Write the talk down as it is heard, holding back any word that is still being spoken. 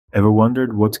Ever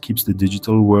wondered what keeps the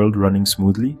digital world running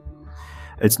smoothly?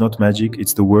 It's not magic,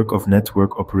 it's the work of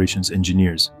network operations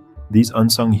engineers. These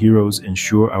unsung heroes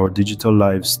ensure our digital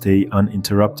lives stay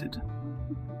uninterrupted.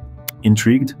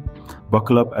 Intrigued?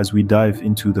 Buckle up as we dive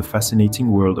into the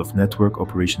fascinating world of network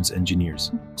operations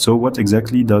engineers. So what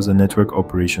exactly does a network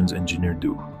operations engineer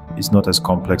do? It's not as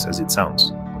complex as it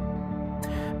sounds.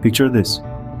 Picture this.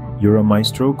 You're a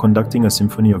maestro conducting a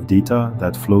symphony of data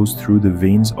that flows through the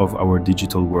veins of our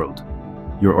digital world.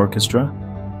 Your orchestra?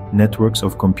 Networks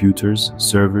of computers,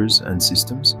 servers, and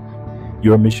systems.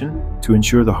 Your mission? To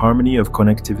ensure the harmony of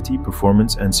connectivity,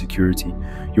 performance, and security.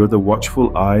 You're the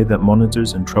watchful eye that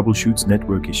monitors and troubleshoots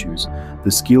network issues, the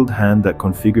skilled hand that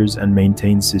configures and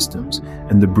maintains systems,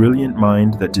 and the brilliant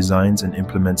mind that designs and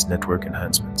implements network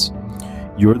enhancements.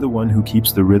 You're the one who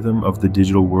keeps the rhythm of the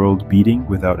digital world beating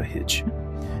without a hitch.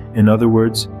 In other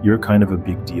words, you're kind of a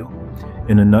big deal.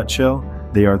 In a nutshell,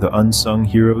 they are the unsung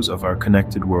heroes of our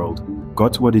connected world.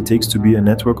 Got what it takes to be a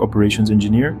network operations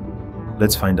engineer?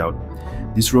 Let's find out.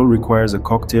 This role requires a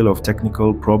cocktail of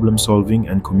technical, problem-solving,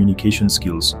 and communication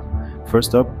skills.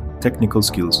 First up, technical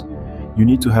skills. You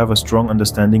need to have a strong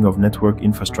understanding of network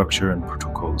infrastructure and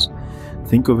protocols.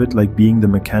 Think of it like being the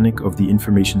mechanic of the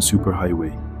information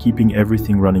superhighway, keeping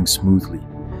everything running smoothly.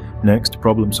 Next,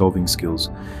 problem-solving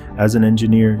skills. As an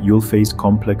engineer, you'll face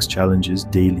complex challenges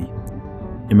daily.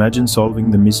 Imagine solving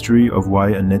the mystery of why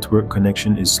a network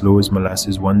connection is slow as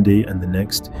molasses one day and the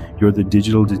next, you're the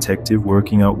digital detective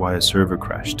working out why a server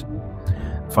crashed.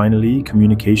 Finally,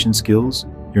 communication skills.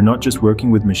 You're not just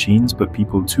working with machines, but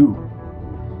people too.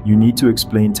 You need to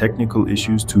explain technical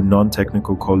issues to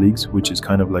non-technical colleagues, which is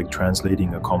kind of like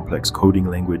translating a complex coding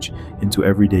language into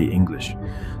everyday English.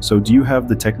 So do you have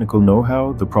the technical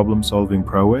know-how, the problem-solving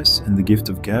prowess, and the gift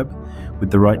of gab?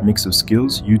 With the right mix of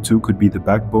skills, you too could be the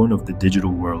backbone of the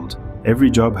digital world.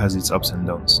 Every job has its ups and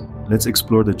downs. Let's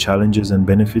explore the challenges and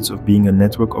benefits of being a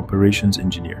network operations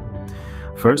engineer.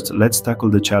 First, let's tackle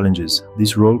the challenges.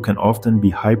 This role can often be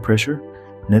high pressure.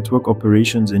 Network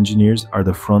operations engineers are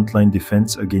the frontline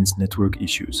defense against network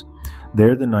issues.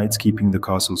 They're the knights keeping the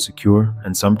castle secure,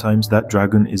 and sometimes that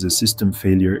dragon is a system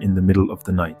failure in the middle of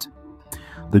the night.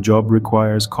 The job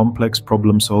requires complex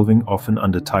problem solving, often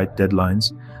under tight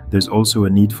deadlines. There's also a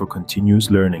need for continuous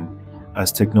learning.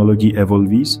 As technology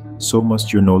evolves, so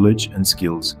must your knowledge and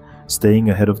skills. Staying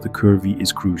ahead of the curve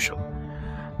is crucial.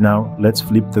 Now, let's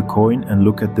flip the coin and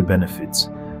look at the benefits.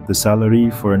 The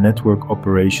salary for a network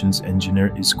operations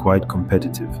engineer is quite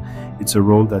competitive. It's a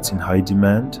role that's in high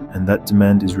demand, and that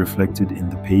demand is reflected in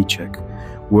the paycheck.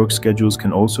 Work schedules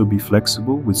can also be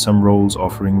flexible, with some roles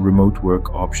offering remote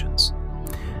work options.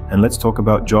 And let's talk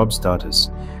about job status.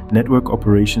 Network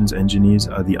operations engineers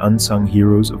are the unsung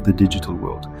heroes of the digital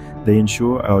world. They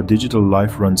ensure our digital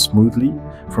life runs smoothly,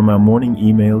 from our morning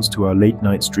emails to our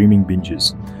late-night streaming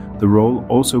binges. The role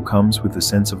also comes with a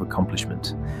sense of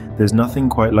accomplishment. There's nothing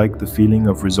quite like the feeling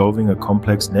of resolving a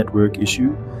complex network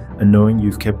issue and knowing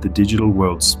you've kept the digital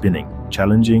world spinning.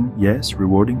 Challenging, yes.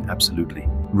 Rewarding, absolutely.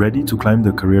 Ready to climb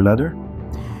the career ladder?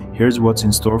 Here's what's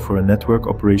in store for a network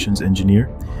operations engineer.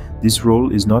 This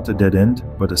role is not a dead end,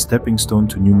 but a stepping stone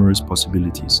to numerous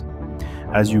possibilities.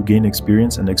 As you gain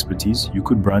experience and expertise, you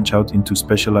could branch out into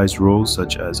specialized roles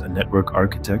such as a network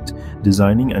architect,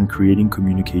 designing and creating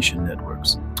communication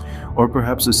networks. Or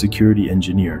perhaps a security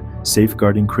engineer,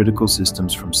 safeguarding critical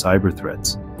systems from cyber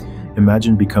threats.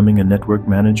 Imagine becoming a network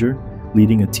manager,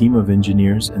 leading a team of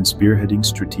engineers and spearheading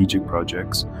strategic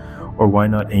projects. Or why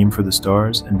not aim for the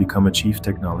stars and become a chief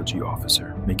technology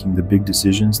officer, making the big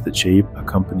decisions that shape a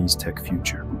company's tech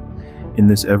future. In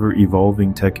this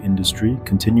ever-evolving tech industry,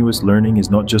 continuous learning is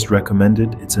not just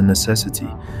recommended, it's a necessity.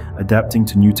 Adapting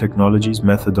to new technologies,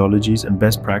 methodologies, and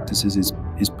best practices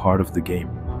is part of the game.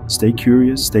 Stay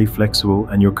curious, stay flexible,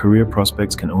 and your career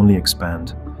prospects can only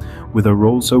expand. With a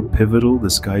role so pivotal, the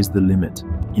sky's the limit.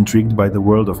 Intrigued by the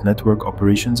world of network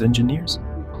operations engineers?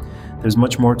 There's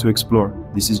much more to explore.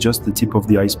 This is just the tip of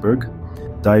the iceberg.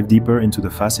 Dive deeper into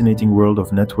the fascinating world of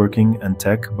networking and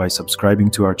tech by subscribing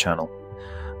to our channel.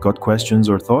 Got questions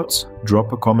or thoughts?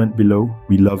 Drop a comment below.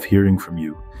 We love hearing from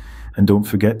you. And don't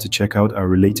forget to check out our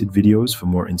related videos for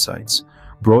more insights.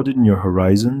 Broaden your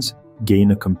horizons,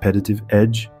 gain a competitive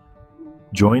edge.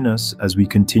 Join us as we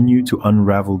continue to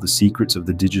unravel the secrets of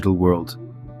the digital world.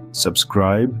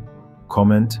 Subscribe,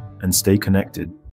 comment, and stay connected.